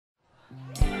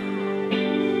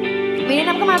มีแนะ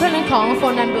นำเข้ามาเพลงของโฟ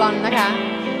นดันบลอนนะคะ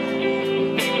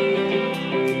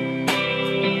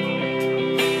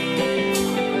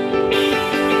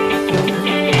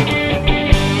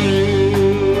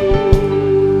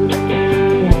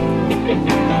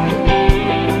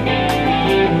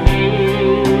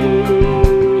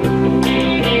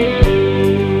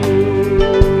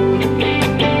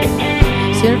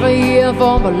Silver year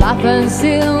from a life and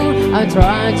still I'm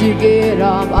trying to get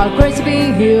up. I'm crazy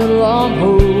being here alone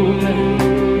home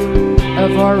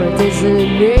for a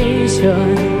destination.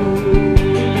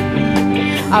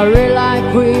 I really like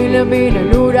Queen of being a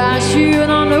new that she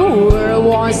on the world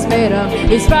was made of.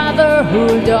 It's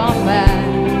brotherhood of man.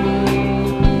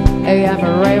 I am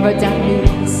forever that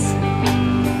means.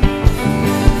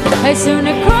 I soon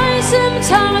cry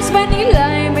sometimes when he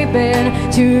lay me bed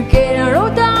to get a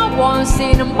road down once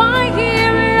in my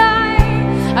hearing eye.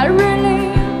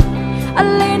 I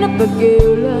lean up a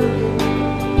girl.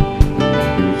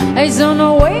 I don't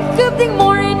wake up the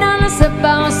morning and I step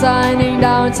outside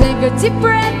down, take a deep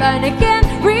breath and again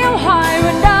real high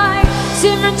when I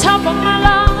see on top of my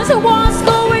lungs what's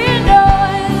going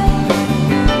on.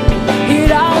 It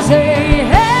all say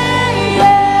hey,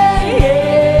 yeah, yeah.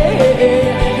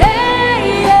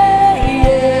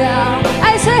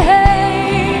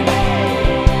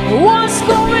 What's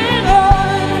going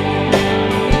on?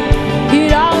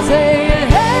 He'd all say,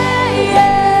 hey,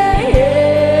 yeah,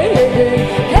 yeah,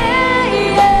 hey,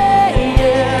 yeah,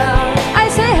 yeah. I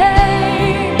say, hey,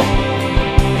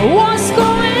 what's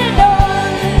going on?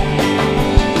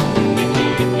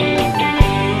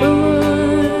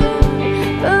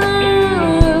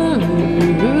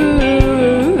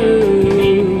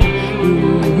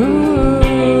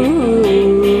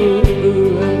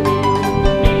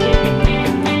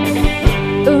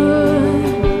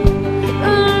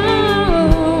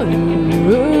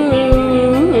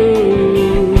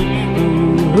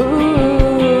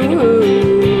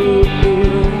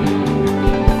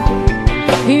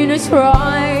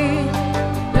 Try.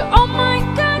 Oh my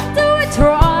God, do I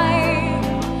try?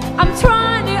 I'm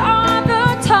trying the other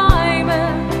time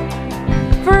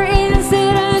for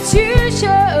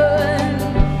institution.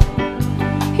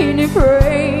 In a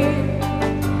pray.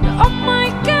 Oh my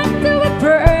God, do I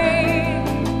pray?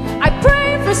 I pray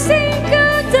for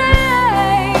single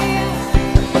day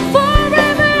for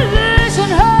revolution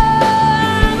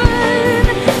heaven.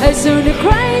 I soon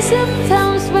cry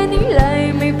sometimes when he lay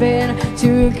me bed.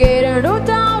 Together, no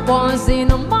doubt, once in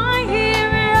my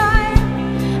hearing eye.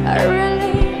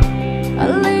 I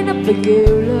lean up the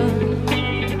girl.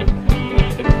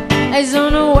 I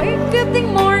don't wake up the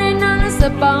morning and I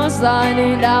step outside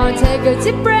and down, take a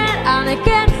deep breath and I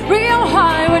get real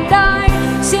high when I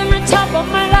see on top of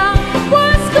my lungs.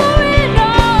 What's going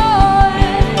on?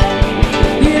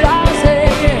 You all say,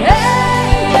 hey,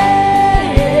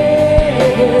 yeah, yeah.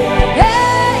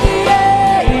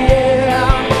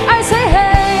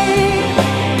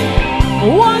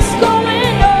 What's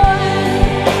going on?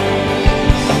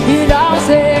 You'd all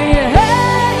say,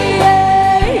 hey,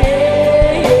 yeah,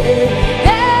 yeah,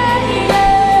 hey,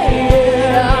 yeah,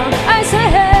 yeah. I say,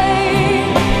 hey,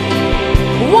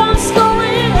 what's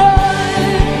going on?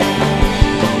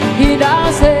 You'd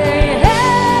all say,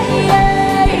 hey,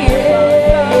 yeah,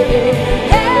 yeah,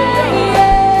 hey,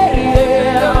 yeah,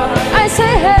 yeah. I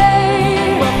say, hey,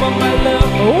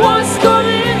 what's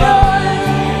going on?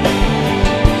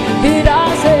 He'd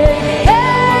all say,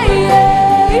 hey,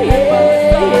 yeah, yeah,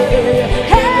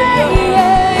 hey,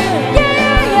 yeah,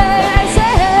 yeah, yeah. I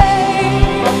say, hey,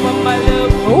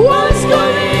 what's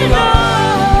going on?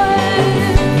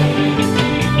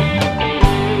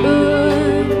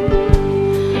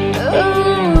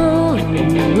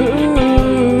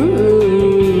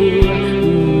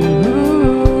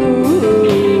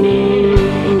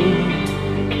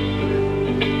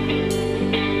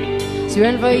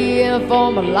 Spent a year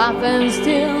for my life and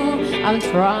still I'm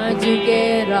trying to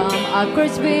get a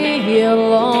crispy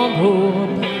hill of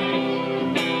hope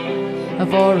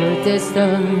for a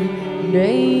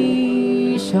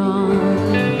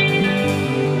destination.